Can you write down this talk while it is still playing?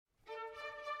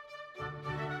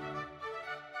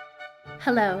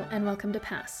Hello and welcome to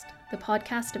Past, the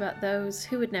podcast about those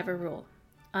who would never rule.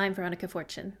 I'm Veronica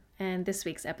Fortune, and this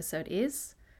week's episode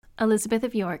is Elizabeth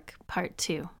of York, Part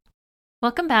 2.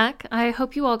 Welcome back. I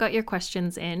hope you all got your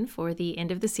questions in for the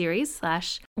end of the series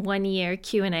 / 1 year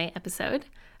Q&A episode.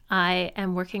 I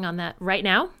am working on that right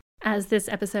now as this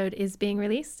episode is being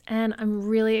released, and I'm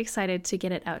really excited to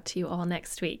get it out to you all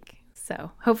next week.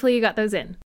 So hopefully you got those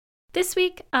in. This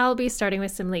week, I'll be starting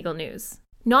with some legal news.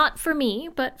 Not for me,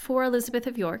 but for Elizabeth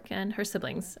of York and her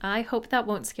siblings. I hope that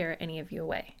won't scare any of you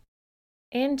away.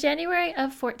 In January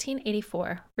of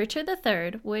 1484, Richard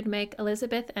III would make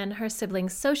Elizabeth and her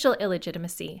siblings' social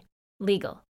illegitimacy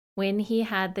legal when he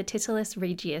had the Titulus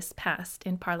Regius passed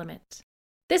in Parliament.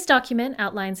 This document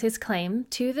outlines his claim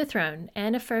to the throne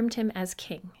and affirmed him as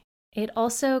king. It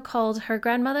also called her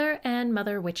grandmother and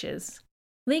mother witches.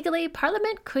 Legally,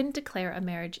 Parliament couldn't declare a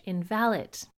marriage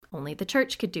invalid. Only the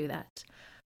church could do that.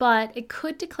 But it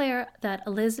could declare that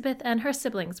Elizabeth and her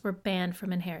siblings were banned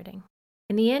from inheriting.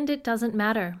 In the end, it doesn't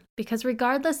matter, because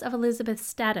regardless of Elizabeth's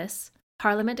status,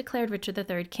 Parliament declared Richard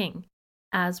III king,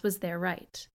 as was their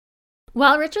right.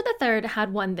 While Richard III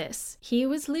had won this, he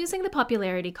was losing the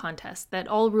popularity contest that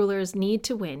all rulers need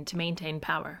to win to maintain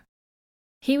power.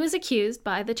 He was accused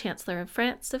by the Chancellor of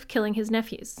France of killing his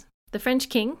nephews. The French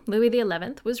king, Louis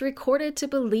XI, was recorded to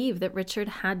believe that Richard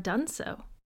had done so.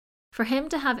 For him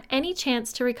to have any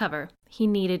chance to recover, he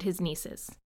needed his nieces.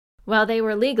 While they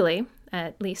were legally,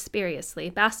 at least spuriously,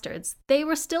 bastards, they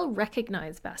were still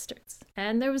recognized bastards,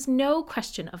 and there was no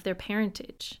question of their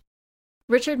parentage.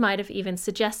 Richard might have even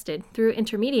suggested, through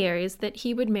intermediaries, that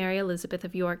he would marry Elizabeth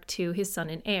of York to his son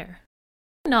and heir.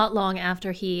 Not long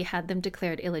after he had them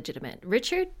declared illegitimate,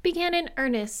 Richard began in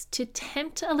earnest to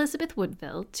tempt Elizabeth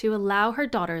Woodville to allow her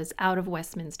daughters out of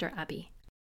Westminster Abbey.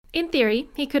 In theory,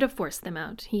 he could have forced them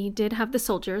out. He did have the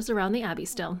soldiers around the abbey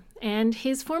still, and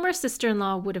his former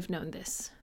sister-in-law would have known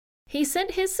this. He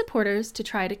sent his supporters to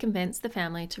try to convince the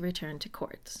family to return to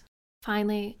court.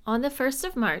 Finally, on the 1st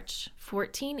of March,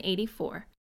 1484,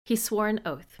 he swore an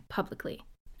oath publicly,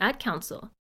 at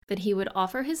council, that he would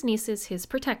offer his nieces his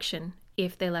protection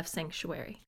if they left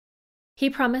sanctuary. He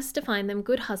promised to find them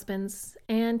good husbands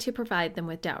and to provide them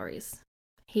with dowries.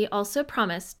 He also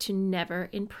promised to never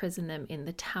imprison them in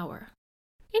the Tower.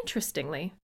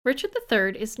 Interestingly, Richard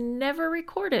III is never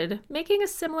recorded making a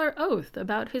similar oath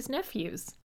about his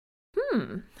nephews.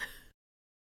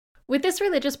 With this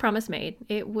religious promise made,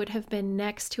 it would have been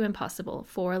next to impossible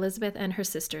for Elizabeth and her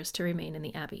sisters to remain in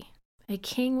the abbey. A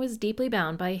king was deeply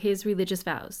bound by his religious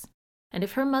vows, and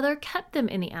if her mother kept them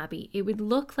in the abbey, it would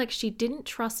look like she didn't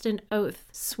trust an oath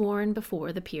sworn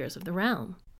before the peers of the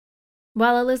realm.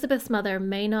 While Elizabeth's mother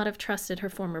may not have trusted her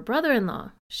former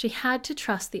brother-in-law, she had to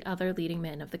trust the other leading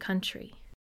men of the country.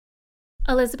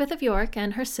 Elizabeth of York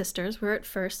and her sisters were at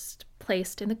first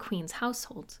placed in the Queen's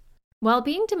household. While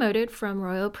being demoted from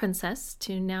royal princess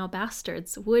to now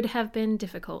bastards would have been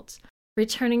difficult,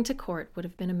 returning to court would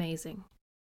have been amazing.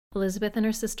 Elizabeth and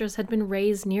her sisters had been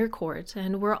raised near court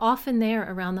and were often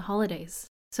there around the holidays,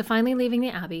 so finally leaving the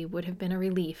abbey would have been a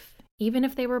relief, even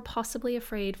if they were possibly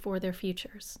afraid for their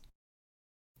futures.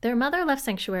 Their mother left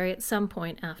sanctuary at some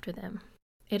point after them.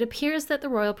 It appears that the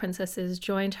royal princesses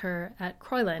joined her at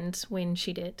Croyland when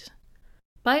she did.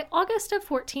 By August of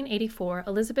 1484,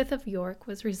 Elizabeth of York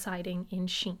was residing in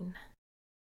Sheen.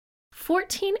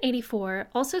 1484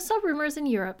 also saw rumors in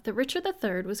Europe that Richard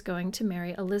III was going to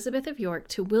marry Elizabeth of York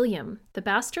to William, the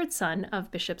bastard son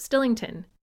of Bishop Stillington.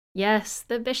 Yes,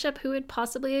 the bishop who had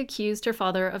possibly accused her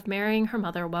father of marrying her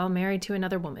mother while married to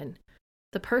another woman.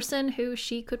 The person who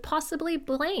she could possibly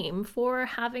blame for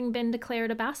having been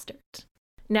declared a bastard.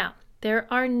 Now, there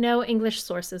are no English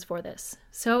sources for this,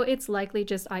 so it's likely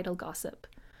just idle gossip.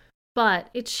 But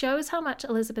it shows how much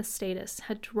Elizabeth's status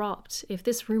had dropped if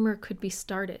this rumor could be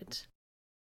started.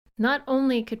 Not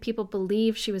only could people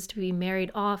believe she was to be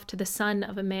married off to the son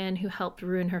of a man who helped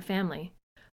ruin her family,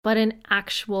 but an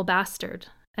actual bastard,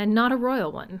 and not a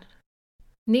royal one.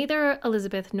 Neither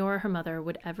Elizabeth nor her mother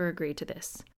would ever agree to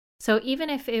this. So even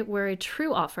if it were a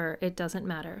true offer, it doesn't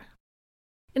matter.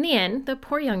 In the end, the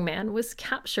poor young man was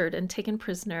captured and taken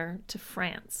prisoner to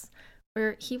France,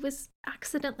 where he was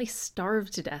accidentally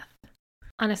starved to death.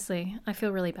 Honestly, I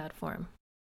feel really bad for him.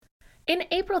 In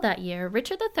April that year,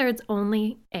 Richard III's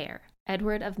only heir,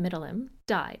 Edward of Middleham,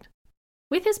 died.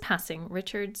 With his passing,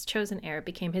 Richard's chosen heir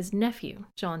became his nephew,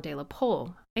 John de la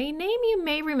Pole, a name you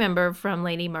may remember from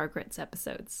Lady Margaret's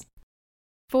episodes.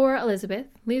 For Elizabeth,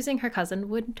 losing her cousin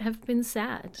would have been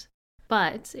sad,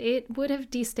 but it would have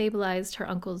destabilized her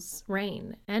uncle's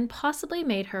reign and possibly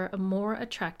made her a more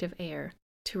attractive heir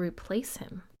to replace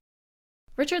him.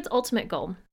 Richard's ultimate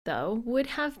goal though, would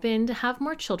have been to have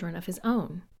more children of his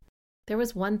own. There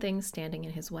was one thing standing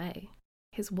in his way: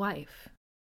 his wife.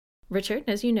 Richard,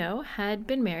 as you know, had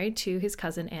been married to his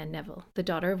cousin Anne Neville, the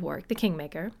daughter of Warwick the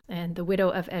Kingmaker, and the widow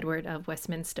of Edward of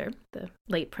Westminster, the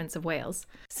late Prince of Wales,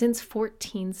 since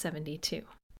 1472.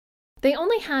 They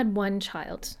only had one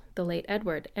child, the late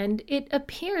Edward, and it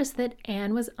appears that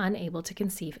Anne was unable to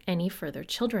conceive any further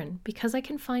children because I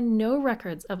can find no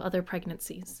records of other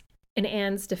pregnancies. In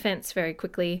Anne's defense, very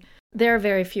quickly, there are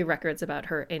very few records about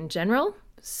her in general,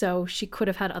 so she could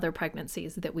have had other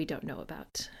pregnancies that we don't know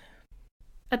about.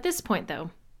 At this point,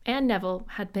 though, Anne Neville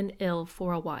had been ill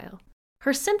for a while.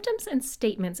 Her symptoms and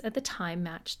statements at the time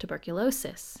matched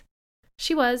tuberculosis.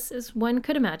 She was, as one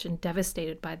could imagine,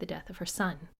 devastated by the death of her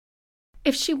son.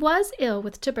 If she was ill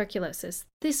with tuberculosis,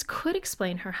 this could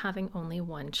explain her having only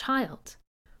one child.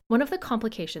 One of the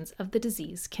complications of the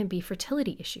disease can be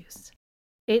fertility issues.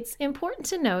 It's important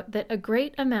to note that a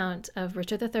great amount of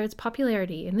Richard III's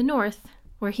popularity in the north,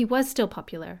 where he was still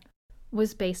popular,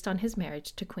 was based on his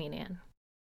marriage to Queen Anne.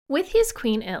 With his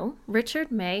queen ill,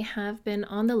 Richard may have been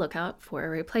on the lookout for a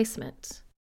replacement.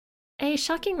 A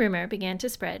shocking rumor began to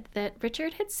spread that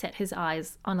Richard had set his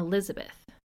eyes on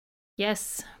Elizabeth.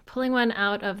 Yes, pulling one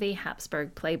out of the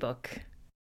Habsburg playbook.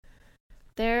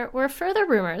 There were further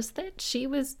rumors that she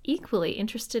was equally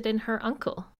interested in her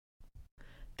uncle.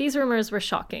 These rumors were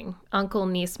shocking.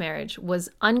 Uncle-niece marriage was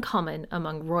uncommon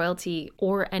among royalty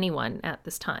or anyone at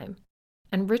this time.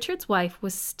 And Richard's wife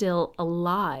was still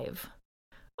alive.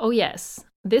 Oh yes,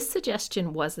 this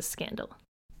suggestion was a scandal.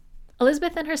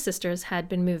 Elizabeth and her sisters had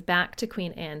been moved back to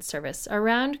Queen Anne's service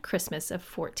around Christmas of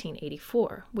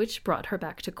 1484, which brought her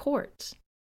back to court.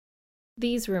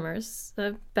 These rumors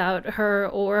about her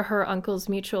or her uncle's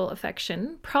mutual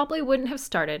affection probably wouldn't have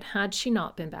started had she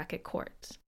not been back at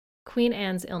court. Queen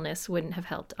Anne's illness wouldn't have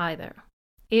helped either.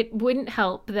 It wouldn't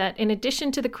help that in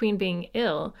addition to the Queen being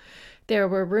ill, there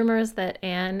were rumors that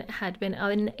Anne had been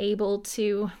unable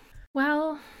to,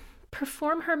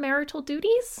 perform her marital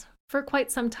duties for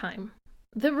quite some time.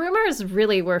 The rumors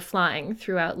really were flying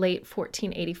throughout late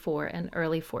 1484 and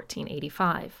early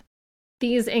 1485.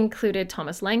 These included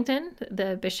Thomas Langton,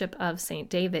 the Bishop of St.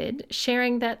 David,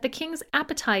 sharing that the king's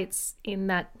appetites in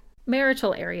that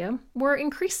marital area were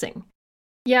increasing.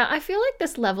 Yeah, I feel like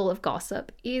this level of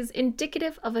gossip is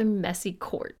indicative of a messy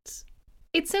court.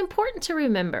 It's important to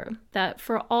remember that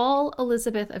for all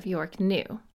Elizabeth of York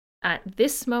knew, at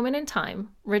this moment in time,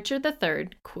 Richard III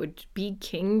could be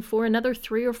king for another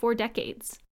 3 or 4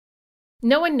 decades.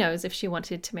 No one knows if she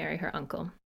wanted to marry her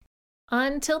uncle.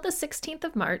 Until the 16th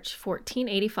of March,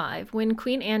 1485, when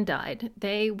Queen Anne died,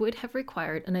 they would have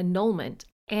required an annulment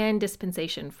and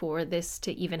dispensation for this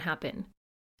to even happen.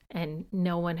 And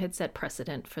no one had set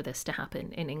precedent for this to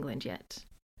happen in England yet.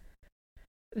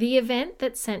 The event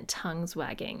that sent tongues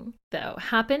wagging, though,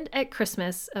 happened at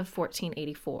Christmas of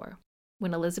 1484.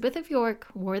 When Elizabeth of York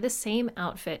wore the same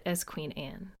outfit as Queen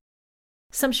Anne.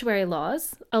 Sumptuary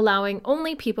laws, allowing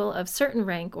only people of certain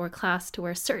rank or class to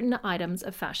wear certain items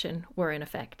of fashion, were in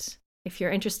effect. If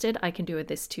you're interested, I can do a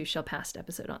This Too Shall Pass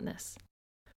episode on this.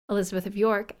 Elizabeth of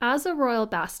York, as a royal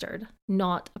bastard,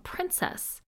 not a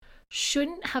princess,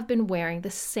 shouldn't have been wearing the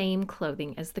same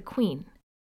clothing as the Queen.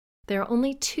 There are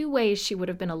only 2 ways she would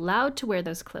have been allowed to wear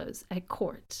those clothes at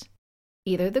court.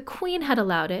 Either the Queen had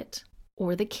allowed it,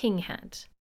 or the king had.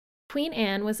 Queen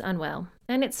Anne was unwell,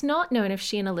 and it's not known if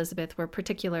she and Elizabeth were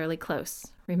particularly close.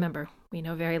 Remember, we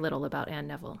know very little about Anne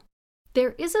Neville.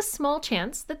 There is a small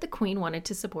chance that the Queen wanted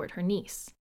to support her niece,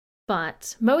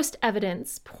 but most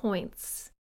evidence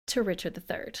points to Richard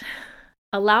III,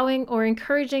 allowing or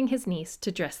encouraging his niece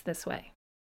to dress this way.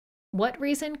 What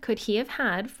reason could he have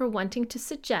had for wanting to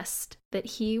suggest that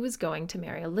he was going to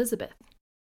marry Elizabeth?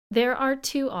 There are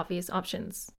 2 obvious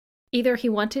options. Either he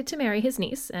wanted to marry his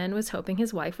niece and was hoping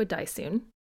his wife would die soon,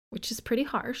 which is pretty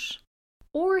harsh,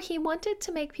 or he wanted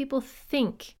to make people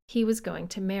think he was going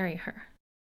to marry her.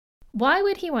 Why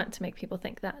would he want to make people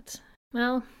think that?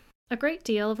 Well, a great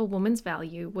deal of a woman's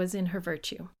value was in her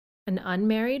virtue. An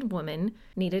unmarried woman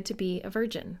needed to be a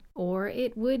virgin, or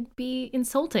it would be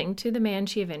insulting to the man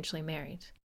she eventually married.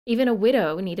 Even a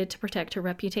widow needed to protect her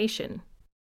reputation.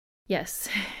 Yes,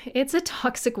 it's a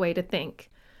toxic way to think.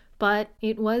 But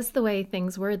it was the way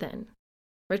things were then.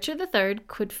 Richard III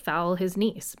could foul his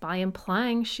niece by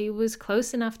implying she was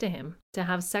close enough to him to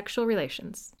have sexual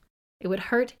relations. It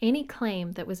would hurt any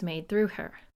claim that was made through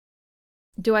her.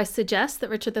 Do I suggest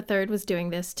that Richard III was doing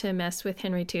this to mess with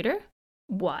Henry Tudor?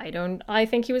 Why don't I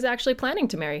think he was actually planning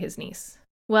to marry his niece?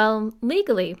 Well,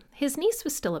 legally, his niece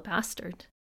was still a bastard.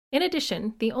 In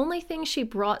addition, the only thing she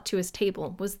brought to his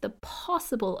table was the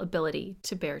possible ability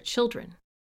to bear children.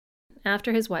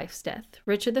 after his wife's death,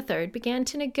 Richard III began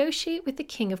to negotiate with the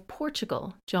King of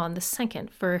Portugal, John II,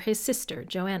 for his sister,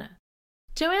 Joanna.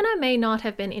 Joanna may not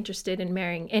have been interested in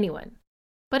marrying anyone,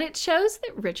 but it shows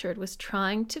that Richard was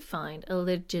trying to find a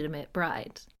legitimate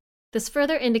bride. This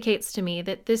further indicates to me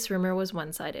that this rumor was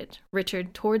one-sided,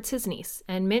 Richard towards his niece,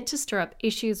 and meant to stir up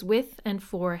issues with and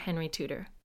for Henry Tudor.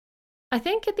 I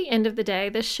think at the end of the day,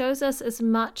 this shows us as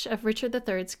much of Richard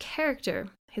III's character,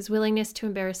 his willingness to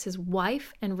embarrass his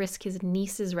wife and risk his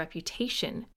niece's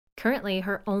reputation, currently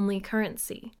her only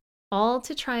currency, all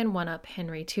to try and one-up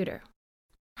Henry Tudor.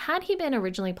 Had he been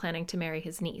originally planning to marry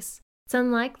his niece, it's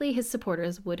unlikely his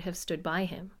supporters would have stood by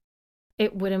him.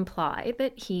 It would imply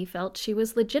that he felt she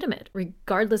was legitimate,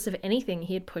 regardless of anything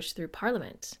he had pushed through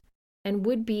Parliament, and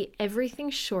would be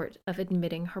everything short of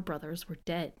admitting her brothers were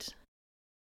dead.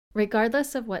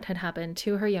 Regardless of what had happened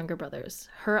to her younger brothers,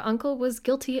 her uncle was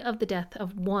guilty of the death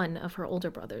of one of her older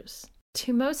brothers.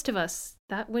 To most of us,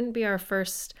 that wouldn't be our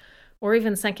first or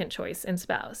even second choice in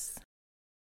spouse.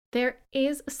 There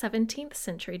is a 17th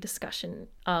century discussion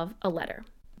of a letter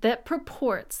that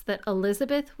purports that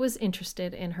Elizabeth was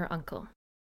interested in her uncle.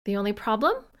 The only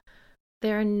problem?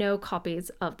 There are no copies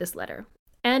of this letter,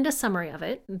 and a summary of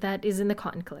it, that is in the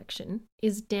Cotton collection,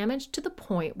 is damaged to the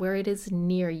point where it is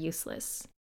near useless.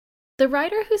 The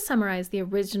writer who summarized the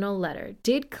original letter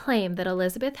did claim that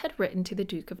Elizabeth had written to the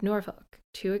Duke of Norfolk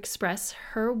to express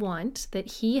her want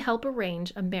that he help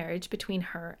arrange a marriage between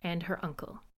her and her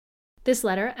uncle. This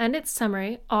letter and its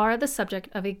summary are the subject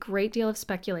of a great deal of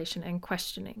speculation and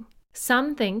questioning.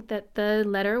 Some think that the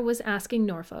letter was asking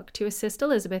Norfolk to assist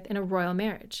Elizabeth in a royal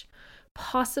marriage,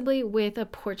 possibly with a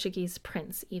Portuguese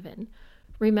prince even.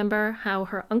 Remember how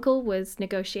her uncle was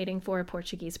negotiating for a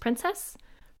Portuguese princess?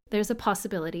 There's a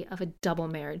possibility of a double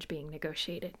marriage being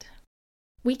negotiated.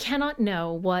 We cannot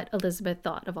know what Elizabeth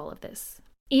thought of all of this.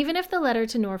 Even if the letter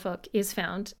to Norfolk is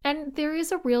found, and there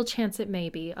is a real chance it may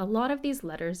be, a lot of these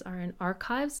letters are in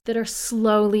archives that are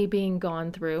slowly being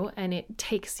gone through, and it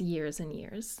takes years and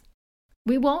years.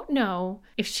 We won't know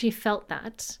if she felt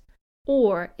that,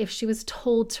 or if she was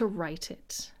told to write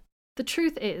it. The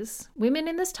truth is, women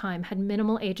in this time had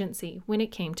minimal agency when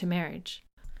it came to marriage.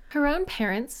 Her own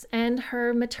parents and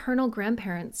her maternal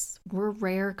grandparents were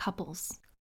rare couples.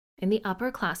 In the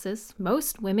upper classes,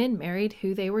 most women married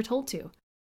who they were told to,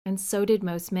 and so did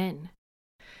most men.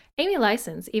 Amy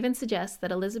Lysons even suggests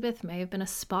that Elizabeth may have been a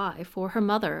spy for her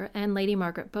mother and Lady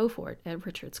Margaret Beaufort at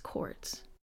Richard's court.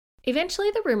 Eventually,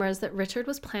 the rumors that Richard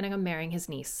was planning on marrying his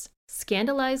niece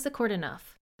scandalized the court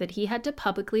enough that he had to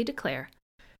publicly declare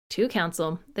to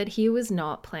council that he was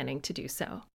not planning to do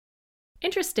so.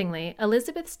 Interestingly,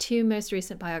 Elizabeth's two most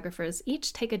recent biographers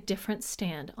each take a different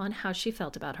stand on how she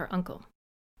felt about her uncle.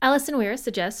 Alison Weir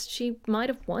suggests she might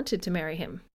have wanted to marry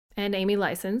him, and Amy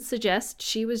Lysons suggests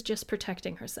she was just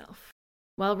protecting herself.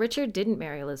 While Richard didn't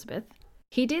marry Elizabeth,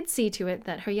 he did see to it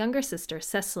that her younger sister,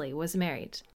 Cecily, was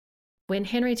married. When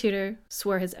Henry Tudor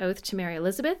swore his oath to marry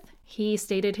Elizabeth, he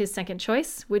stated his second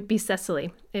choice would be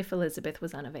Cecily if Elizabeth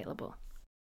was unavailable.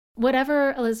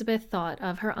 Whatever Elizabeth thought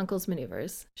of her uncle's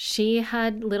maneuvers, she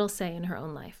had little say in her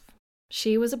own life.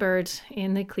 She was a bird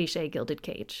in the cliché gilded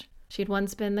cage. She'd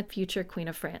once been the future Queen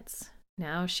of France.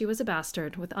 Now she was a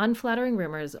bastard with unflattering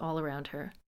rumors all around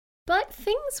her. But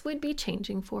things would be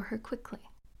changing for her quickly.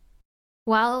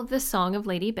 While the Song of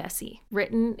Lady Bessie,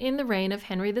 written in the reign of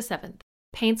Henry VII,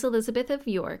 paints Elizabeth of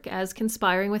York as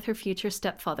conspiring with her future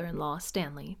stepfather-in-law,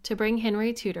 Stanley, to bring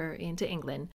Henry Tudor into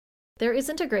England, there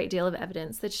isn't a great deal of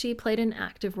evidence that she played an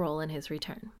active role in his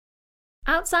return.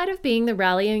 Outside of being the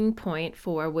rallying point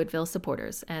for Woodville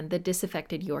supporters and the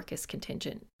disaffected Yorkist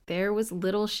contingent, there was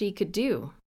little she could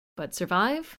do but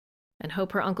survive and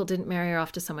hope her uncle didn't marry her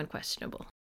off to someone questionable.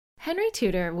 Henry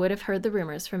Tudor would have heard the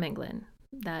rumors from England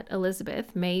that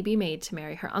Elizabeth may be made to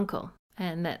marry her uncle,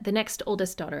 and that the next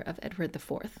oldest daughter of Edward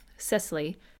IV,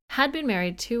 Cecily, had been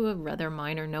married to a rather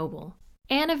minor noble.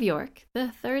 Anne of York, the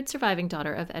third surviving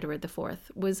daughter of Edward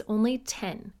IV, was only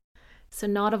 10, so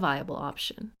not a viable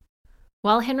option.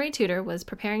 While Henry Tudor was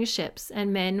preparing ships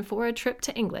and men for a trip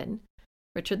to England,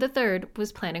 Richard III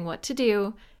was planning what to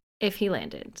do if he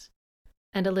landed,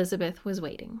 and Elizabeth was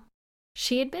waiting.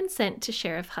 She had been sent to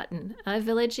Sheriff Hutton, a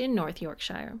village in North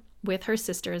Yorkshire, with her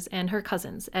sisters and her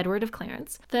cousins, Edward of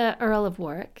Clarence, the Earl of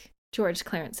Warwick, George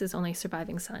Clarence's only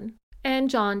surviving son, and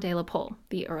John de la Pole,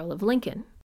 the Earl of Lincoln.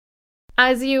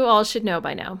 As you all should know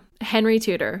by now, Henry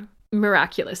Tudor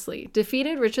miraculously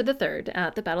defeated Richard III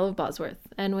at the Battle of Bosworth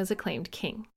and was acclaimed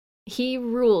king. He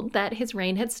ruled that his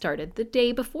reign had started the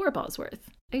day before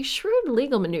Bosworth, a shrewd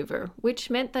legal maneuver which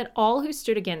meant that all who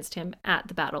stood against him at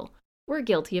the battle were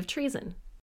guilty of treason.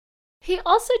 He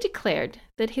also declared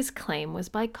that his claim was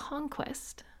by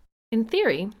conquest. In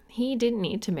theory, he didn't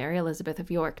need to marry Elizabeth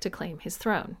of York to claim his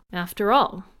throne. After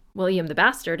all, William the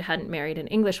Bastard hadn't married an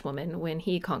Englishwoman when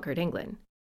he conquered England.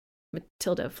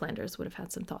 Matilda of Flanders would have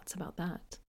had some thoughts about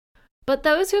that. But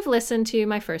those who have listened to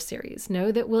my first series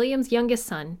know that William's youngest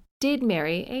son did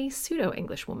marry a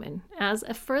pseudo-Englishwoman as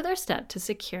a further step to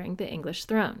securing the English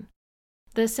throne.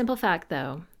 The simple fact,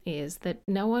 though, is that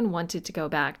no one wanted to go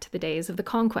back to the days of the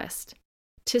conquest.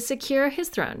 To secure his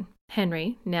throne,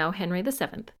 Henry, now Henry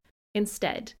VII,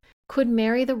 instead, could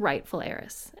marry the rightful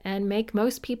heiress and make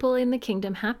most people in the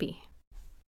kingdom happy.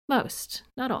 Most,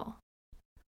 not all.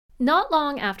 Not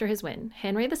long after his win,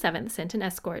 Henry VII sent an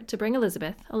escort to bring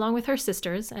Elizabeth, along with her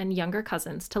sisters and younger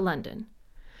cousins, to London.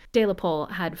 De la Pole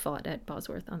had fought at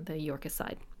Bosworth on the Yorkist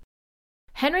side.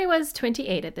 Henry was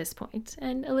 28 at this point,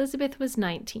 and Elizabeth was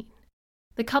 19.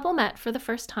 The couple met for the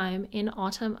first time in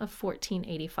autumn of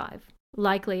 1485,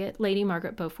 likely at Lady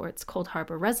Margaret Beaufort's Cold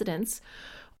Harbour residence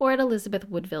or at Elizabeth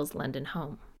Woodville's London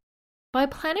home. By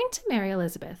planning to marry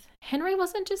Elizabeth, Henry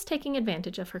wasn't just taking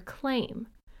advantage of her claim.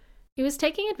 He was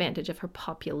taking advantage of her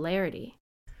popularity.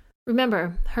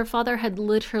 Remember, her father had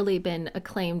literally been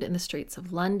acclaimed in the streets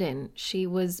of London. She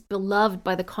was beloved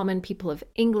by the common people of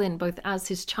England, both as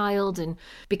his child and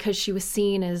because she was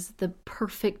seen as the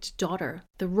perfect daughter,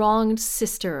 the wronged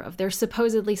sister of their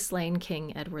supposedly slain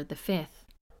King Edward V.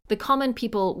 The common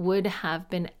people would have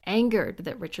been angered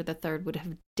that Richard III would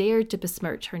have dared to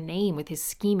besmirch her name with his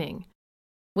scheming.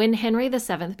 When Henry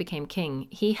VII became king,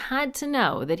 he had to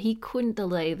know that he couldn't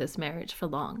delay this marriage for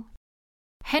long.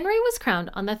 Henry was crowned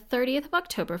on the 30th of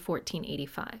October,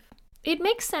 1485. It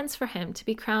makes sense for him to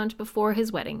be crowned before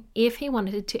his wedding if he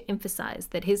wanted to emphasize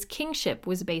that his kingship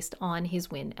was based on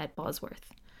his win at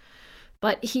Bosworth.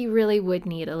 But he really would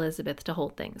need Elizabeth to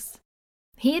hold things.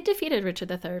 He had defeated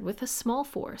Richard III with a small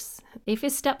force. If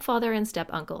his stepfather and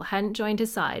step-uncle hadn't joined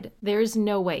his side, there's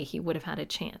no way he would have had a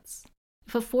chance.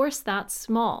 If a force that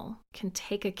small can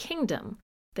take a kingdom,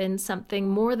 then something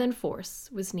more than force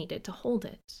was needed to hold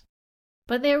it.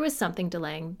 But there was something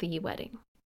delaying the wedding.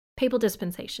 Papal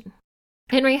dispensation.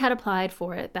 Henry had applied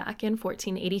for it back in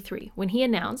 1483 when he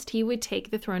announced he would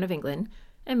take the throne of England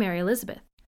and marry Elizabeth.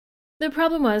 The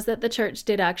problem was that the church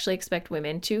did actually expect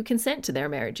women to consent to their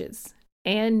marriages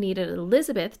and needed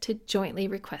Elizabeth to jointly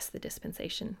request the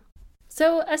dispensation.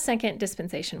 So a second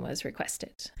dispensation was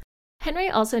requested. Henry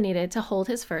also needed to hold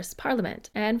his first parliament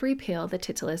and repeal the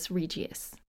Titulus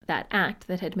Regius, that act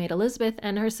that had made Elizabeth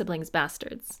and her siblings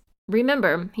bastards.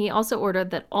 Remember, he also ordered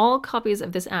that all copies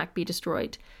of this act be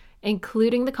destroyed,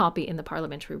 including the copy in the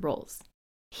parliamentary rolls.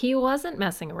 He wasn't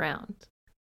messing around.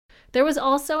 There was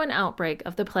also an outbreak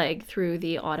of the plague through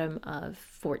the autumn of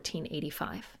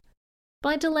 1485.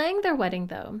 By delaying their wedding,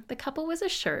 though, the couple was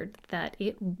assured that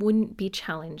it wouldn't be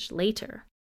challenged later.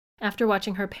 After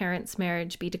watching her parents'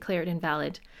 marriage be declared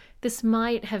invalid, this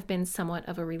might have been somewhat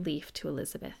of a relief to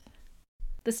Elizabeth.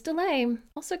 This delay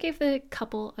also gave the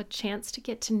couple a chance to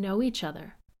get to know each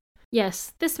other.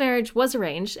 Yes, this marriage was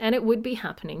arranged, and it would be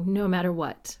happening no matter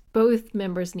what. Both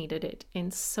members needed it in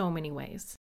so many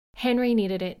ways. Henry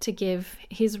needed it to give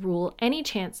his rule any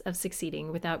chance of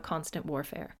succeeding without constant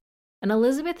warfare, and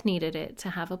Elizabeth needed it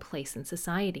to have a place in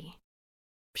society.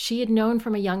 She had known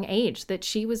from a young age that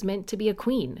she was meant to be a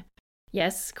queen.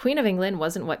 Yes, Queen of England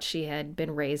wasn't what she had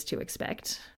been raised to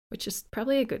expect, which is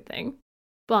probably a good thing.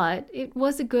 But it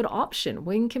was a good option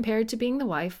when compared to being the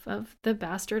wife of the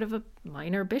bastard of a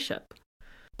minor bishop.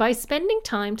 By spending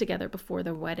time together before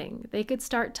their wedding, they could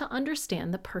start to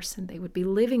understand the person they would be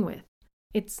living with.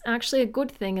 It's actually a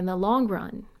good thing in the long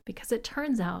run, because it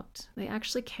turns out they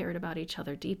actually cared about each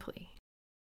other deeply.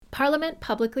 Parliament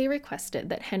publicly requested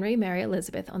that Henry marry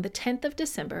Elizabeth on the 10th of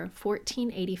December,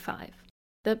 1485.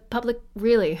 The public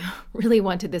really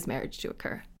wanted this marriage to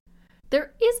occur.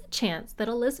 There is a chance that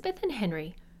Elizabeth and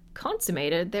Henry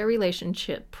consummated their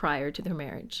relationship prior to their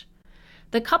marriage.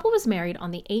 The couple was married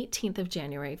on the 18th of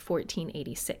January,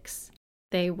 1486.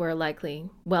 They were likely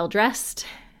well-dressed.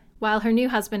 While her new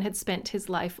husband had spent his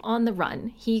life on the run,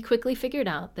 he quickly figured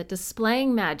out that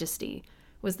displaying majesty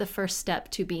was the first step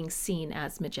to being seen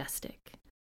as majestic.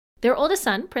 Their oldest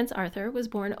son, Prince Arthur, was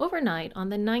born overnight on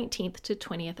the 19th to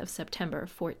 20th of September,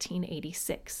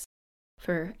 1486.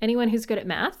 For anyone who's good at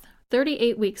math,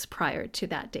 38 weeks prior to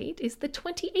that date is the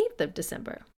 28th of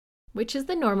December, which is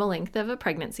the normal length of a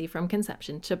pregnancy from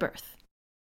conception to birth.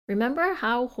 Remember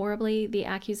how horribly the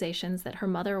accusations that her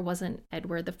mother wasn't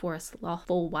Edward IV's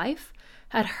lawful wife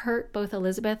had hurt both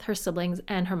Elizabeth, her siblings,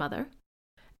 and her mother?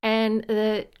 And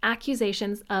the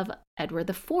accusations of Edward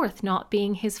IV not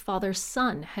being his father's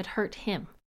son had hurt him.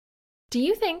 Do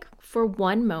you think for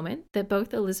one moment that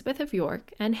both Elizabeth of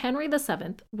York and Henry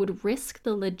VII would risk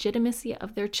the legitimacy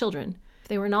of their children if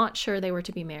they were not sure they were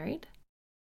to be married?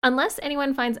 Unless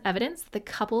anyone finds evidence that the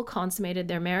couple consummated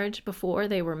their marriage before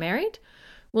they were married,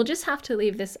 we'll just have to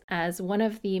leave this as one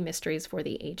of the mysteries for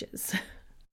the ages.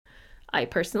 I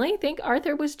personally think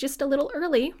Arthur was just a little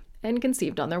early and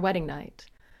conceived on their wedding night.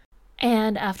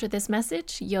 And after this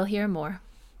message, you'll hear more.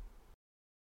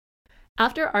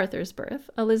 After Arthur's birth,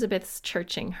 Elizabeth's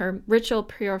churching, her ritual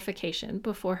purification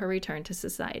before her return to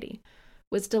society,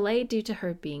 was delayed due to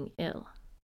her being ill.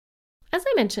 As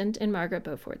I mentioned in Margaret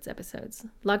Beaufort's episodes,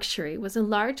 luxury was a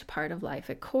large part of life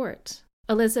at court.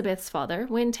 Elizabeth's father,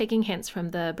 when taking hints from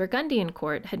the Burgundian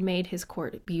court, had made his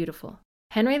court beautiful.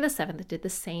 Henry VII did the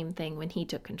same thing when he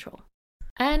took control.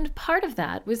 And part of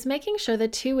that was making sure the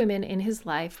two women in his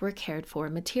life were cared for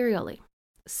materially.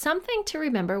 Something to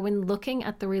remember when looking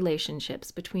at the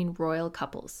relationships between royal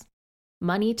couples.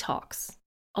 Money talks.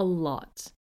 A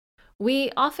lot.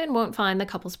 We often won't find the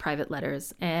couple's private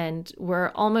letters, and we're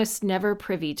almost never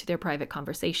privy to their private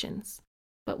conversations.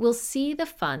 But we'll see the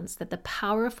funds that the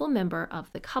powerful member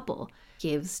of the couple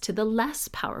gives to the less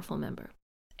powerful member.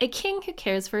 A king who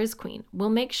cares for his queen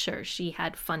will make sure she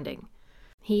had funding.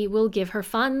 He will give her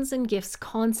funds and gifts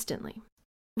constantly.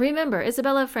 Remember,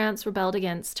 Isabella of France rebelled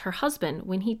against her husband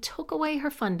when he took away her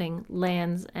funding,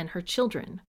 lands, and her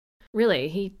children. Really,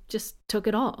 he just took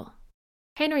it all.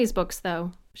 Henry's books,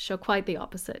 though, show quite the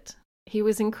opposite. He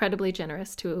was incredibly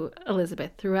generous to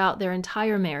Elizabeth throughout their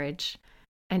entire marriage,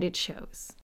 and it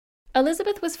shows.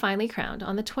 Elizabeth was finally crowned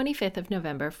on the 25th of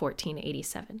November,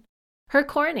 1487. Her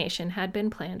coronation had been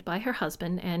planned by her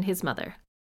husband and his mother.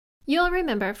 You'll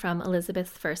remember from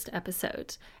Elizabeth's first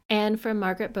episode and from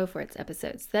Margaret Beaufort's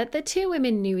episodes that the two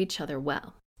women knew each other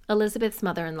well. Elizabeth's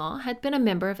mother-in-law had been a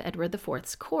member of Edward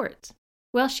IV's court.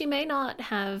 While she may not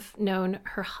have known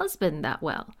her husband that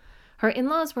well, her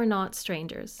in-laws were not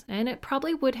strangers, and it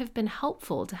probably would have been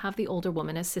helpful to have the older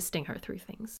woman assisting her through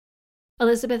things.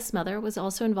 Elizabeth's mother was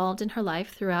also involved in her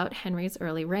life throughout Henry's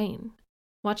early reign.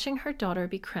 Watching her daughter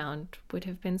be crowned would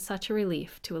have been such a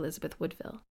relief to Elizabeth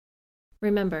Woodville.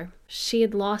 Remember, she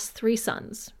had lost 3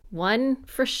 sons, one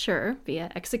for sure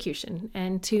via execution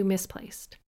and 2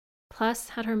 misplaced, plus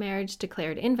had her marriage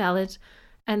declared invalid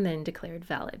and then declared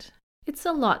valid. It's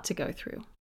a lot to go through.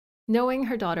 Knowing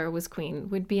her daughter was queen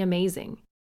would be amazing.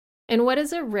 In what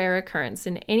is a rare occurrence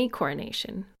in any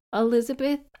coronation,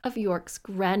 Elizabeth of York's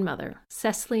grandmother,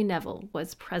 Cecily Neville,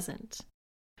 was present.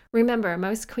 Remember,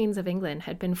 most queens of England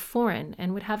had been foreign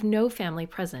and would have no family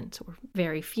present, or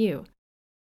very few.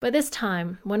 But this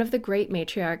time, one of the great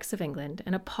matriarchs of England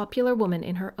and a popular woman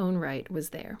in her own right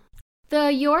was there.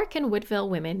 The York and Woodville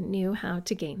women knew how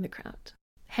to gain the crowd.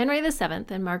 Henry VII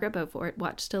and Margaret Beaufort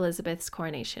watched Elizabeth's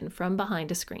coronation from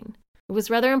behind a screen. It was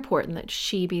rather important that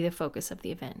she be the focus of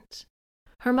the event.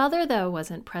 Her mother, though,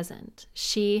 wasn't present.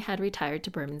 She had retired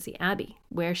to Bermondsey Abbey,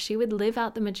 where she would live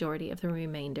out the majority of the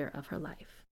remainder of her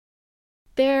life.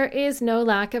 There is no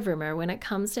lack of rumor when it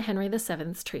comes to Henry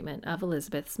VII's treatment of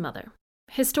Elizabeth's mother.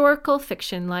 Historical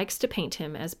fiction likes to paint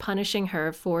him as punishing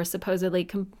her for supposedly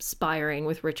conspiring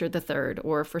with Richard III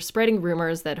or for spreading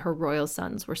rumors that her royal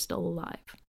sons were still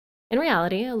alive. In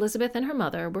reality, Elizabeth and her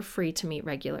mother were free to meet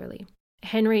regularly.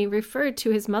 Henry referred to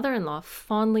his mother-in-law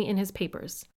fondly in his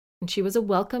papers, and she was a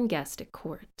welcome guest at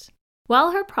court.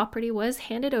 While her property was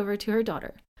handed over to her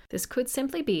daughter, this could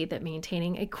simply be that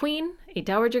maintaining a queen, a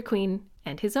dowager queen,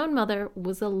 and his own mother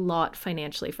was a lot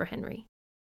financially for Henry.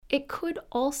 It could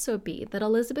also be that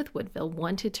Elizabeth Woodville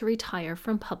wanted to retire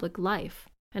from public life,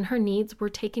 and her needs were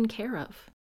taken care of.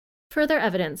 Further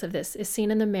evidence of this is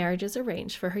seen in the marriages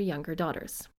arranged for her younger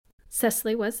daughters.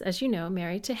 Cecily was, as you know,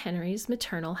 married to Henry's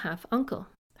maternal half-uncle.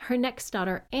 Her next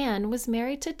daughter, Anne, was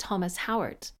married to Thomas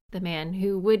Howard, the man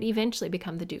who would eventually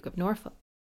become the Duke of Norfolk.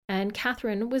 And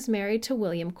Catherine was married to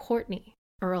William Courtenay,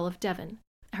 Earl of Devon.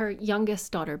 Her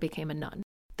youngest daughter became a nun.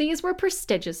 These were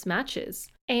prestigious matches,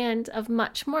 and of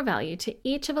much more value to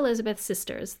each of Elizabeth's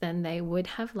sisters than they would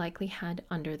have likely had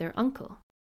under their uncle.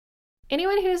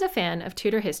 Anyone who's a fan of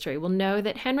Tudor history will know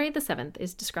that Henry VII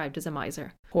is described as a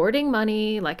miser, hoarding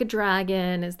money like a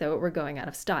dragon as though it were going out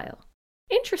of style.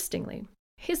 Interestingly,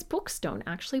 his books don't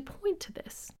actually point to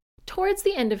this. Towards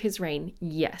the end of his reign,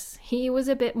 yes, he was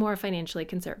a bit more financially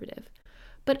conservative,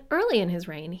 but early in his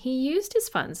reign, he used his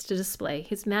funds to display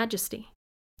his majesty.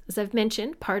 As I've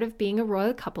mentioned, part of being a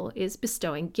royal couple is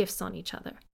bestowing gifts on each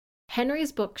other.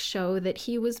 Henry's books show that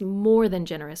he was more than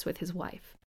generous with his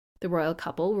wife. The royal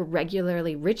couple were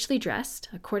regularly richly dressed,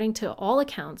 according to all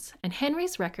accounts, and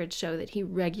Henry's records show that he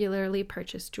regularly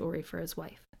purchased jewelry for his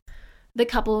wife. The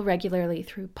couple regularly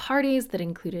threw parties that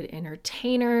included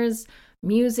entertainers,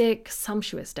 music,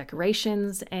 sumptuous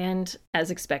decorations, and,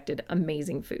 as expected,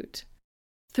 amazing food.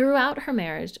 Throughout her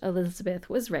marriage, Elizabeth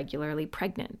was regularly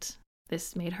pregnant.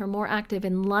 This made her more active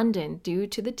in London due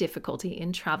to the difficulty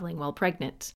in traveling while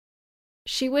pregnant.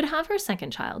 She would have her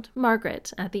second child,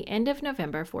 Margaret, at the end of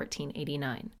November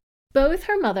 1489. Both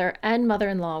her mother and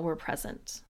mother-in-law were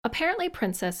present. Apparently,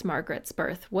 Princess Margaret's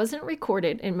birth wasn't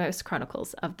recorded in most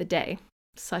chronicles of the day.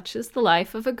 Such is the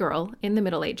life of a girl in the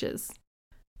Middle Ages,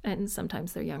 and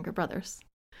sometimes their younger brothers.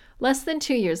 Less than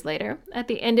 2 years later, at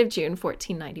the end of June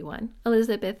 1491,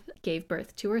 Elizabeth gave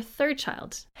birth to her third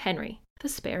child, Henry, the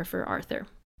spare for Arthur.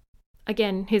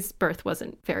 Again, his birth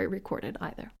wasn't very recorded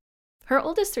either. Her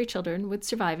oldest 3 children would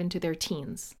survive into their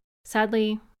teens.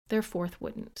 Sadly, their fourth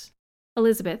wouldn't.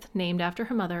 Elizabeth, named after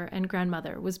her mother and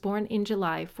grandmother, was born in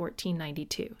July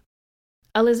 1492.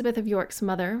 Elizabeth of York's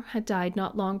mother had died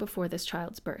not long before this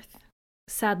child's birth.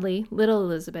 Sadly, little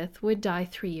Elizabeth would die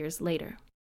 3 years later.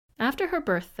 After her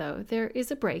birth, though, there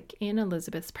is a break in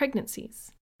Elizabeth's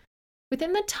pregnancies.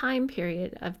 Within the time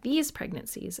period of these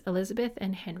pregnancies, Elizabeth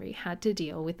and Henry had to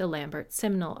deal with the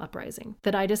Lambert-Simnel uprising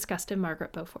that I discussed in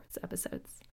Margaret Beaufort's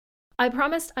episodes. I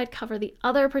promised I'd cover the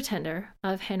other pretender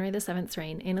of Henry VII's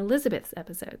reign in Elizabeth's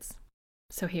episodes.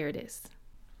 So here it is.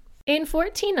 In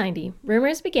 1490,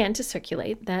 rumors began to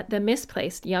circulate that the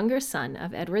misplaced younger son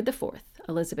of Edward IV,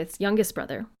 Elizabeth's youngest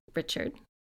brother, Richard,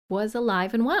 was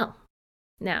alive and well.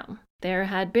 Now, there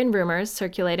had been rumors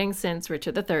circulating since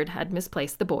Richard III had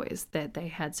misplaced the boys that they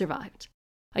had survived.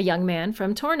 A young man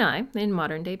from Tournai, in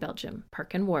modern-day Belgium,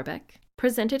 Perkin Warbeck,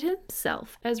 presented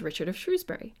himself as Richard of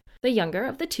Shrewsbury, the younger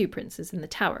of the 2 princes in the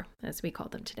Tower, as we call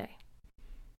them today.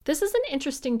 This is an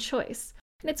interesting choice,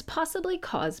 and it's possibly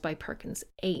caused by Perkin's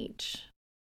age.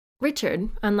 Richard,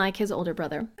 unlike his older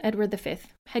brother, Edward V,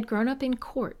 had grown up in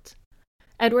court.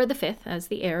 Edward V, as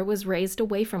the heir, was raised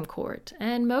away from court,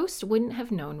 and most wouldn't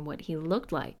have known what he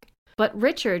looked like. But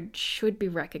Richard should be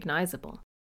recognizable.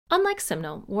 Unlike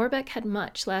Simnel, Warbeck had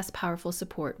much less powerful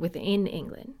support within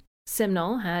England.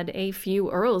 Simnel had a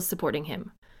few earls supporting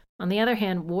him. On the other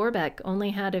hand, Warbeck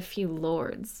only had a few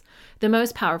lords, the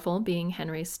most powerful being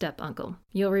Henry's step-uncle.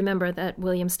 You'll remember that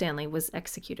William Stanley was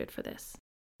executed for this.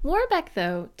 Warbeck,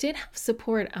 though, did have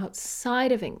support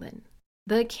outside of England.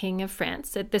 The King of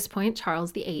France, at this point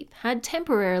Charles VIII, had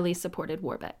temporarily supported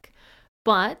Warbeck,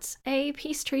 but a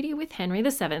peace treaty with Henry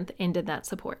VII ended that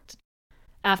support.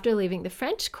 After leaving the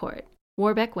French court,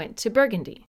 Warbeck went to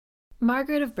Burgundy.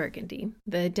 Margaret of Burgundy,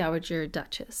 the Dowager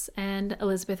Duchess, and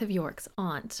Elizabeth of York's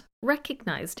aunt,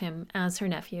 recognized him as her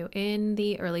nephew in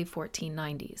the early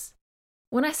 1490s.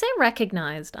 When I say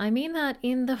recognized, I mean that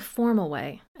in the formal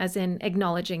way, as in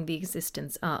acknowledging the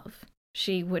existence of.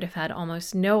 She would have had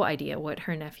almost no idea what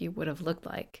her nephew would have looked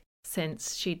like,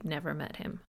 since she'd never met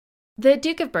him. The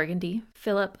Duke of Burgundy,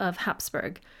 Philip of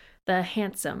Habsburg, the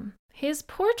handsome, his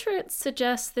portrait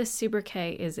suggests this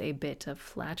sobriquet is a bit of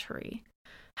flattery,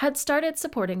 had started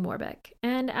supporting Warbeck,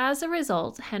 and as a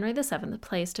result, Henry VII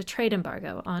placed a trade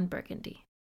embargo on Burgundy.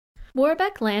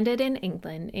 Warbeck landed in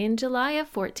England in July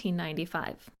of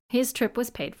 1495. His trip was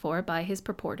paid for by his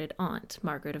purported aunt,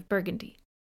 Margaret of Burgundy.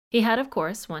 He had, of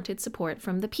course, wanted support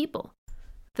from the people.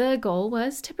 The goal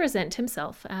was to present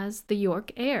himself as the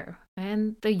York heir,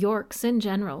 and the Yorks in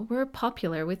general were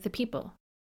popular with the people.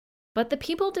 But the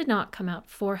people did not come out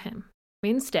for him.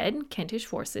 Instead, Kentish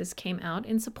forces came out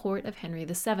in support of Henry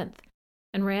VII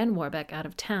and ran Warbeck out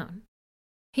of town.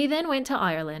 He then went to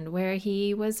Ireland, where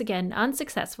he was again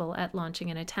unsuccessful at launching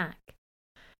an attack.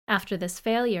 After this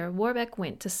failure, Warbeck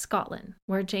went to Scotland,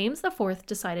 where James IV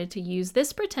decided to use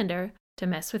this pretender to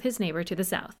mess with his neighbor to the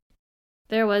south.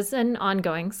 There was an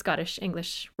ongoing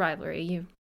Scottish-English rivalry. You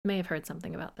may have heard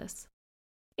something about this.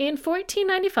 In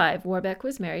 1495, Warbeck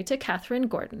was married to Catherine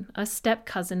Gordon, a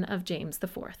step-cousin of James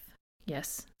IV.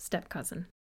 Yes, step-cousin.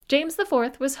 James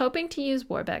IV was hoping to use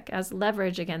Warbeck as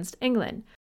leverage against England,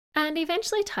 and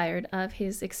eventually tired of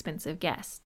his expensive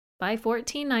guest. By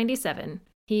 1497,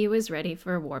 he was ready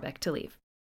for Warbeck to leave.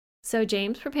 So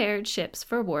James prepared ships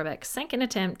for Warbeck's second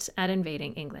attempt at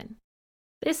invading England.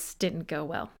 This didn't go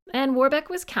well, and Warbeck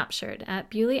was captured at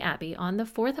Beaulieu Abbey on the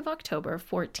 4th of October,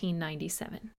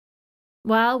 1497.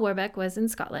 While Warbeck was in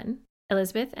Scotland,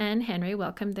 Elizabeth and Henry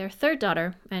welcomed their third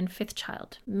daughter and fifth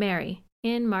child, Mary,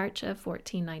 in March of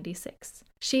 1496.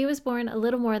 She was born a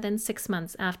little more than 6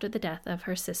 months after the death of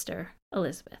her sister,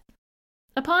 Elizabeth.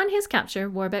 Upon his capture,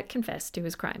 Warbeck confessed to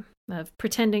his crime of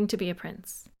pretending to be a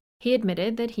prince. He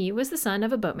admitted that he was the son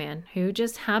of a boatman who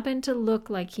just happened to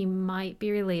look like he might be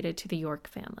related to the York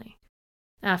family.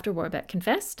 After Warbeck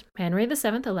confessed, Henry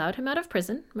VII allowed him out of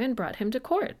prison and brought him to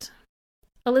court.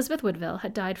 Elizabeth Woodville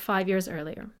had died 5 years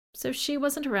earlier, so she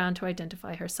wasn't around to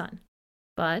identify her son.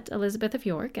 But Elizabeth of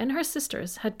York and her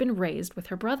sisters had been raised with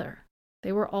her brother.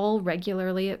 They were all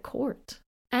regularly at court.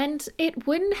 And it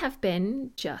wouldn't have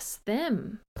been just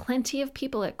them. Plenty of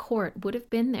people at court would have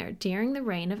been there during the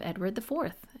reign of Edward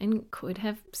IV and could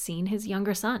have seen his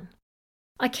younger son.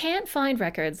 I can't find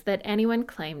records that anyone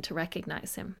claimed to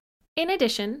recognize him. In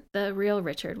addition, the real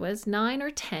Richard was 9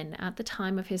 or 10 at the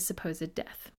time of his supposed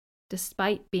death.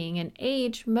 Despite being an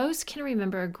age, most can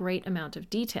remember a great amount of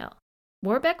detail.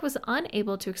 Warbeck was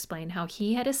unable to explain how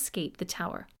he had escaped the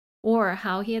tower, or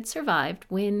how he had survived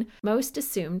when most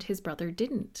assumed his brother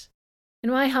didn't. In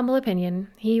my humble opinion,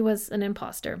 he was an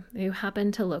imposter who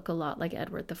happened to look a lot like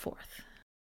Edward IV.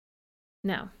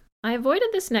 Now, I avoided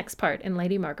this next part in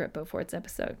Lady Margaret Beaufort's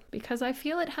episode because I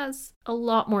feel it has a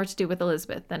lot more to do with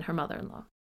Elizabeth than her mother-in-law.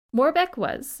 Warbeck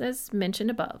was, as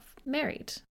mentioned above,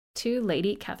 married to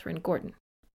Lady Catherine Gordon.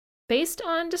 Based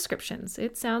on descriptions,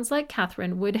 it sounds like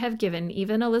Catherine would have given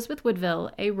even Elizabeth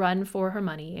Woodville a run for her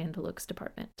money in the looks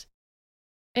department.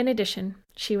 In addition,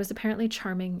 she was apparently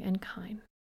charming and kind.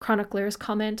 Chroniclers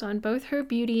comment on both her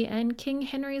beauty and King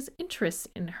Henry's interest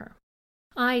in her.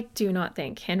 I do not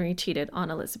think Henry cheated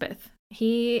on Elizabeth.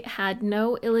 He had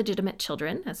no illegitimate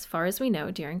children, as far as we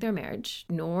know, during their marriage,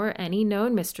 nor any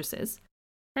known mistresses.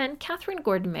 And Catherine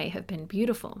Gordon may have been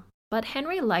beautiful, but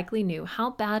Henry likely knew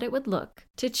how bad it would look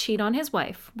to cheat on his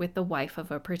wife with the wife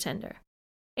of a pretender.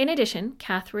 In addition,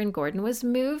 Catherine Gordon was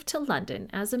moved to London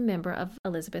as a member of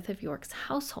Elizabeth of York's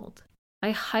household.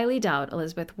 I highly doubt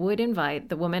Elizabeth would invite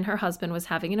the woman her husband was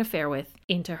having an affair with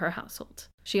into her household.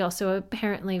 She also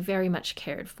apparently very much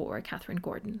cared for Catherine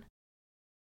Gordon.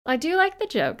 I do like the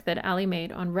joke that Ali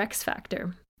made on Rex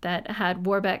Factor, that had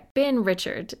Warbeck been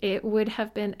Richard, it would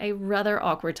have been a rather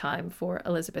awkward time for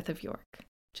Elizabeth of York.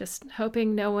 Just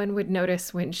hoping no one would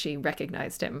notice when she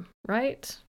recognized him,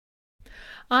 right?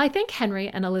 I think Henry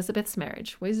and Elizabeth's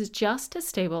marriage was just as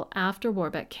stable after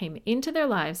Warbeck came into their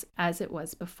lives as it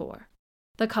was before.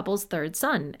 The couple's third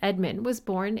son, Edmund, was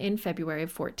born in February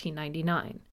of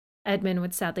 1499. Edmund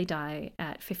would sadly die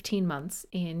at 15 months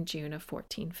in June of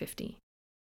 1450.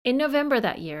 In November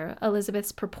that year,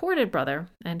 Elizabeth's purported brother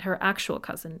and her actual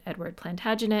cousin, Edward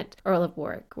Plantagenet, Earl of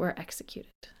Warwick, were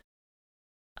executed.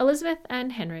 Elizabeth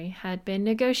and Henry had been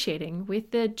negotiating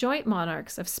with the joint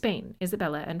monarchs of Spain,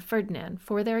 Isabella and Ferdinand,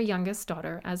 for their youngest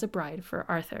daughter as a bride for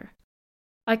Arthur.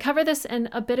 I cover this in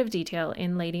a bit of detail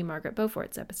in Lady Margaret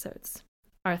Beaufort's episodes.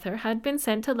 Arthur had been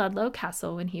sent to Ludlow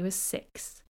Castle when he was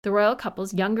 6. The royal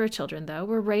couple's younger children, though,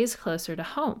 were raised closer to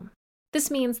home. This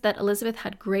means that Elizabeth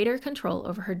had greater control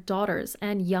over her daughter's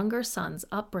and younger son's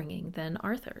upbringing than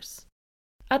Arthur's.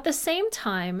 At the same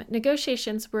time,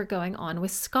 negotiations were going on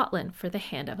with Scotland for the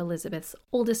hand of Elizabeth's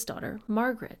oldest daughter,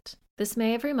 Margaret. This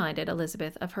may have reminded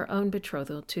Elizabeth of her own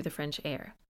betrothal to the French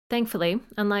heir. Thankfully,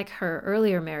 unlike her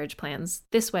earlier marriage plans,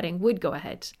 this wedding would go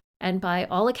ahead, and by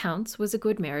all accounts was a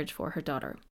good marriage for her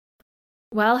daughter.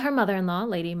 While her mother-in-law,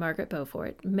 Lady Margaret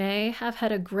Beaufort, may have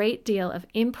had a great deal of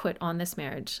input on this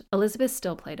marriage, Elizabeth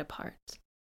still played a part.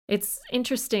 It's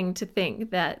interesting to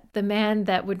think that the man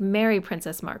that would marry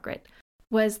Princess Margaret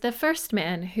was the first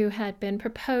man who had been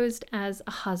proposed as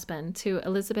a husband to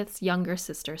Elizabeth's younger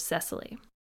sister, Cecily.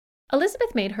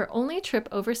 Elizabeth made her only trip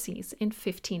overseas in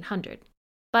 1500,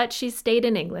 but she stayed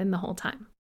in England the whole time.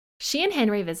 She and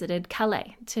Henry visited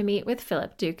Calais to meet with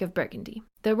Philip, Duke of Burgundy.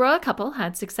 The royal couple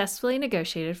had successfully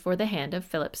negotiated for the hand of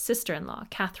Philip's sister-in-law,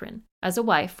 Catherine, as a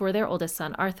wife for their oldest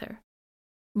son, Arthur.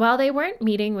 While they weren't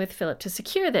meeting with Philip to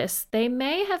secure this, they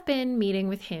may have been meeting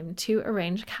with him to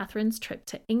arrange Catherine's trip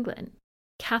to England.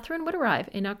 Catherine would arrive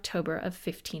in October of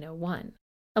 1501.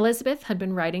 Elizabeth had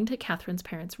been writing to Catherine's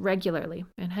parents regularly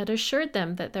and had assured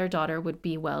them that their daughter would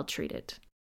be well treated.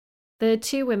 The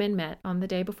two women met on the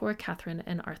day before Catherine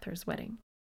and Arthur's wedding.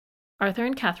 Arthur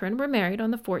and Catherine were married on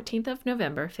the 14th of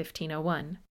November,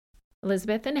 1501.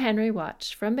 Elizabeth and Henry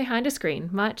watched from behind a screen,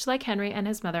 much like Henry and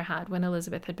his mother had when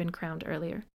Elizabeth had been crowned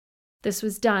earlier. This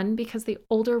was done because the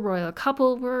older royal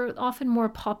couple were often more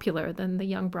popular than the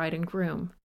young bride and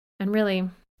groom, and really,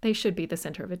 they should be the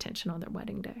center of attention on their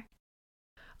wedding day.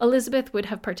 Elizabeth would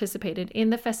have participated in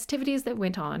the festivities that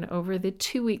went on over the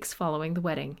 2 weeks following the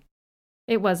wedding.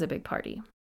 It was a big party.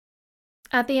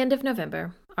 At the end of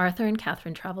November, Arthur and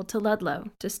Catherine traveled to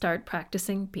Ludlow to start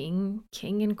practicing being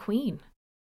king and queen.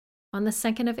 On the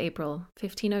 2nd of April,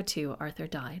 1502, Arthur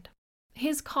died.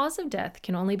 His cause of death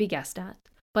can only be guessed at,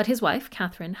 but his wife,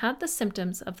 Catherine, had the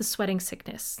symptoms of the sweating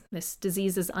sickness. This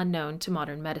disease is unknown to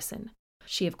modern medicine.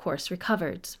 She, of course,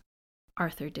 recovered.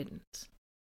 Arthur didn't.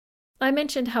 I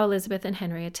mentioned how Elizabeth and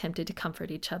Henry attempted to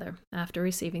comfort each other after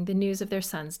receiving the news of their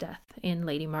son's death in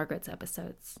Lady Margaret's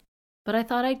episodes, but I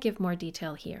thought I'd give more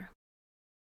detail here.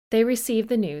 They received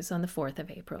the news on the 4th of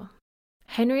April.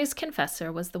 Henry's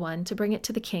confessor was the one to bring it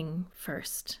to the king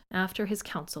first, after his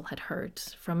council had heard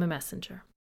from a messenger.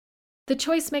 The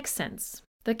choice makes sense.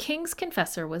 The king's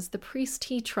confessor was the priest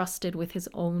he trusted with his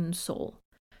own soul.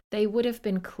 They would have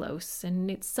been close,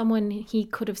 and it's someone he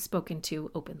could have spoken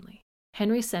to openly.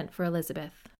 Henry sent for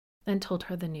Elizabeth and told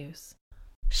her the news.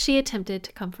 She attempted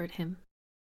to comfort him.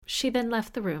 She then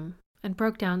left the room and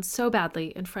broke down so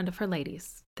badly in front of her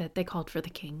ladies that they called for the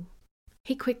king.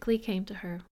 He quickly came to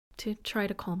her to try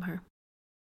to calm her.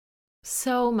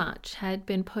 So much had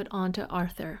been put onto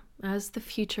Arthur as the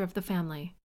future of the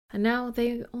family, and now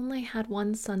they only had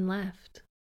one son left.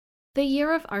 The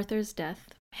year of Arthur's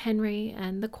death, Henry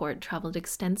and the court traveled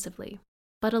extensively,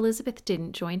 but Elizabeth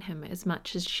didn't join him as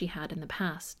much as she had in the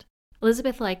past.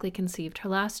 Elizabeth likely conceived her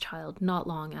last child not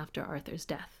long after Arthur's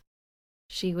death.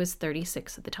 She was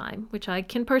 36 at the time, which I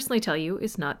can personally tell you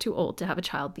is not too old to have a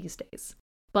child these days.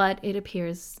 But it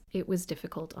appears it was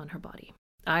difficult on her body.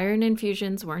 Iron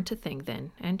infusions weren't a thing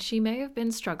then, and she may have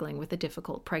been struggling with a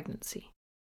difficult pregnancy.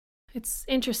 It's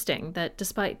interesting that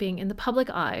despite being in the public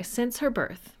eye since her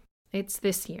birth, it's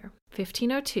this year,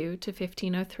 1502 to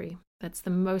 1503, that's the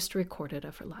most recorded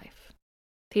of her life.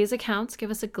 These accounts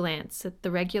give us a glance at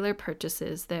the regular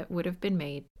purchases that would have been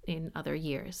made in other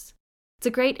years. It's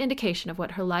a great indication of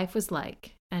what her life was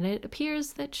like, and it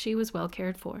appears that she was well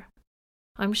cared for.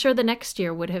 I'm sure the next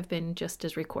year would have been just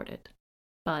as recorded,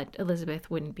 but Elizabeth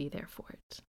wouldn't be there for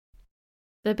it.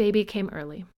 The baby came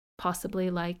early, possibly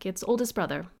like its oldest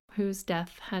brother, whose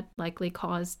death had likely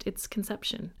caused its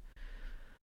conception.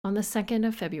 On the 2nd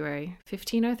of February,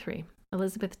 1503,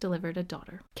 Elizabeth delivered a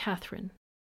daughter, Catherine.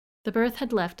 The birth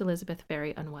had left Elizabeth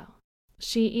very unwell.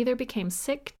 She either became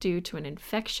sick due to an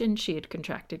infection she had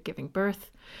contracted giving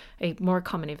birth, a more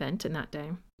common event in that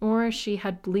day, or she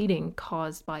had bleeding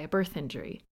caused by a birth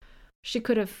injury. She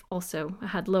could have also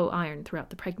had low iron throughout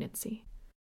the pregnancy.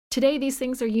 Today, these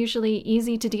things are usually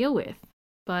easy to deal with,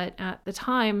 but at the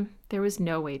time, there was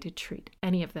no way to treat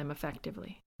any of them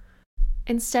effectively.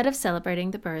 Instead of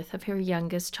celebrating the birth of her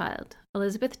youngest child,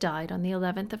 Elizabeth died on the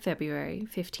 11th of February,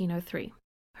 1503,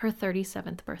 her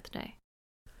 37th birthday.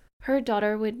 Her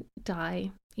daughter would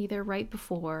die either right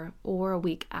before or a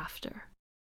week after.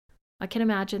 I can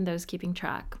imagine those keeping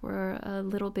track were a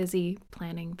little busy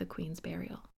planning the Queen's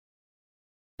burial.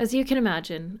 As you can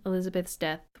imagine, Elizabeth's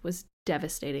death was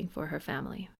devastating for her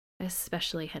family,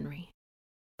 especially Henry.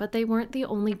 But they weren't the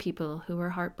only people who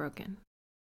were heartbroken.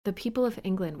 The people of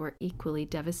England were equally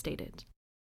devastated.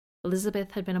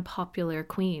 Elizabeth had been a popular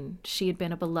queen, she had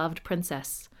been a beloved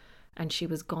princess, and she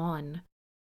was gone.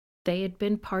 They had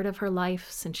been part of her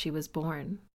life since she was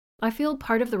born. I feel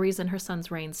part of the reason her son's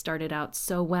reign started out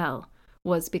so well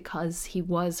was because he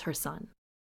was her son.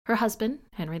 Her husband,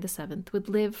 Henry VII, would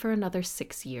live for another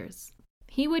 6 years.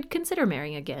 He would consider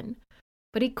marrying again,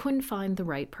 but he couldn't find the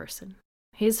right person.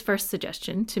 His first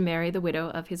suggestion to marry the widow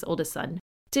of his oldest son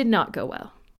did not go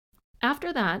well.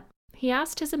 After that, he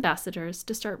asked his ambassadors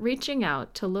to start reaching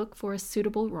out to look for a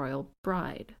suitable royal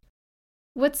bride.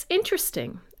 What's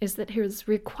interesting is that his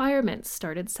requirements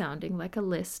started sounding like a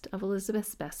list of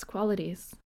Elizabeth's best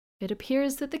qualities. It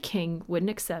appears that the king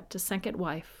wouldn't accept a second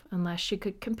wife unless she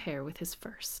could compare with his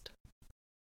first.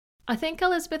 I think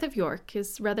Elizabeth of York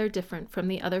is rather different from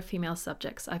the other female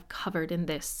subjects I've covered in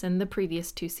this and the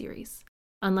previous 2 series.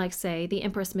 Unlike, say, the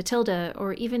Empress Matilda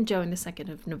or even Joan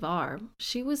II of Navarre,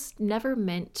 she was never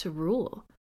meant to rule.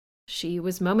 She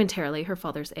was momentarily her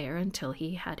father's heir until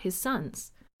he had his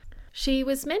sons. She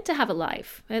was meant to have a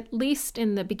life, at least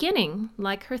in the beginning,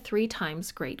 like her 3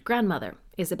 times great-grandmother,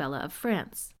 Isabella of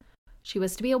France. She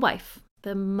was to be a wife,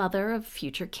 the mother of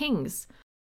future kings.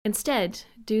 Instead,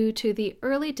 due to the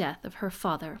early death of her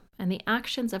father and the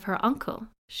actions of her uncle,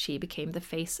 she became the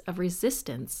face of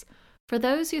resistance for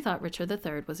those who thought Richard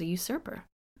III was a usurper.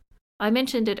 I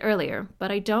mentioned it earlier, but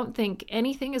I don't think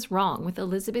anything is wrong with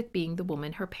Elizabeth being the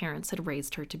woman her parents had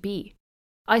raised her to be.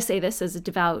 I say this as a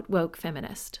devout, woke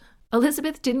feminist.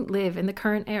 Elizabeth didn't live in the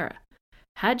current era.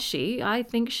 Had she, I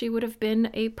think she would have been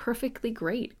a perfectly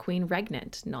great queen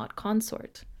regnant, not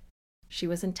consort. She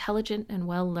was intelligent and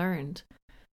well-learned.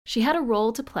 She had a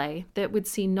role to play that would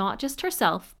see not just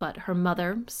herself, but her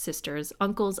mother, sisters,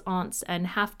 uncles, aunts, and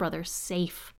half-brothers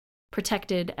safe,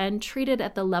 protected, and treated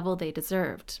at the level they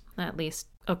deserved, at least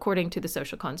according to the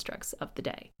social constructs of the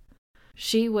day.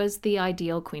 She was the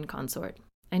ideal queen consort,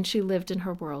 and she lived in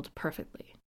her world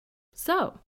perfectly.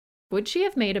 So, would she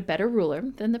have made a better ruler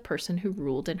than the person who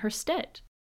ruled in her stead?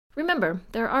 Remember,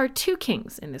 there are two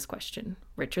kings in this question,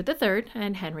 Richard III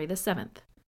and Henry VII.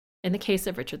 In the case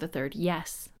of Richard III,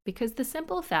 yes, because the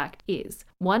simple fact is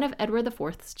one of Edward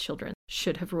IV's children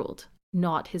should have ruled,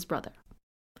 not his brother.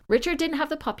 Richard didn't have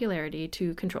the popularity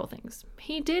to control things.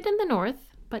 He did in the north,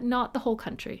 but not the whole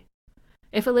country.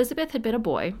 If Elizabeth had been a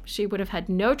boy, she would have had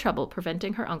no trouble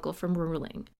preventing her uncle from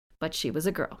ruling, but she was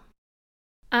a girl.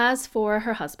 As for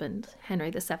her husband,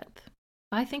 Henry VII,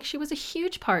 I think she was a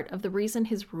huge part of the reason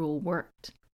his rule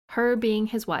worked. Her being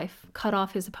his wife cut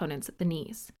off his opponents at the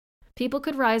knees. People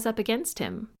could rise up against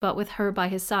him, but with her by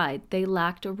his side, they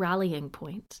lacked a rallying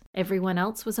point. Everyone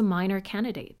else was a minor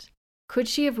candidate. Could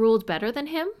she have ruled better than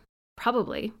him?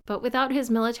 Probably, but without his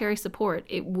military support,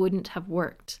 it wouldn't have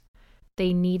worked.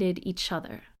 They needed each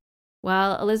other.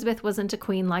 While Elizabeth wasn't a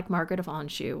queen like Margaret of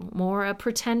Anjou, more a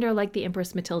pretender like the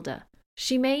Empress Matilda,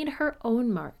 she made her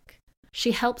own mark.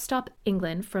 She helped stop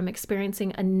England from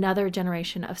experiencing another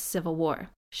generation of civil war.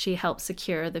 She helped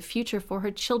secure the future for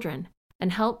her children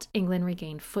and helped England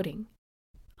regain footing.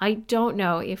 I don't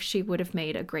know if she would have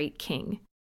made a great king,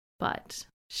 but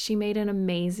she made an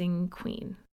amazing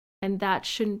queen, and that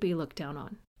shouldn't be looked down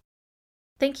on.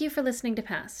 Thank you for listening to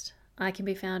Past. I can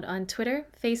be found on Twitter,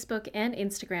 Facebook, and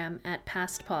Instagram at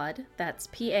PastPod. That's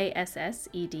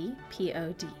PASSEDPOD.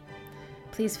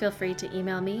 Please feel free to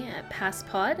email me at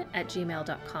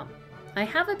pastpod@gmail.com. I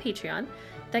have a Patreon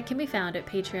that can be found at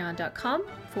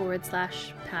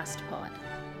patreon.com/pastpod.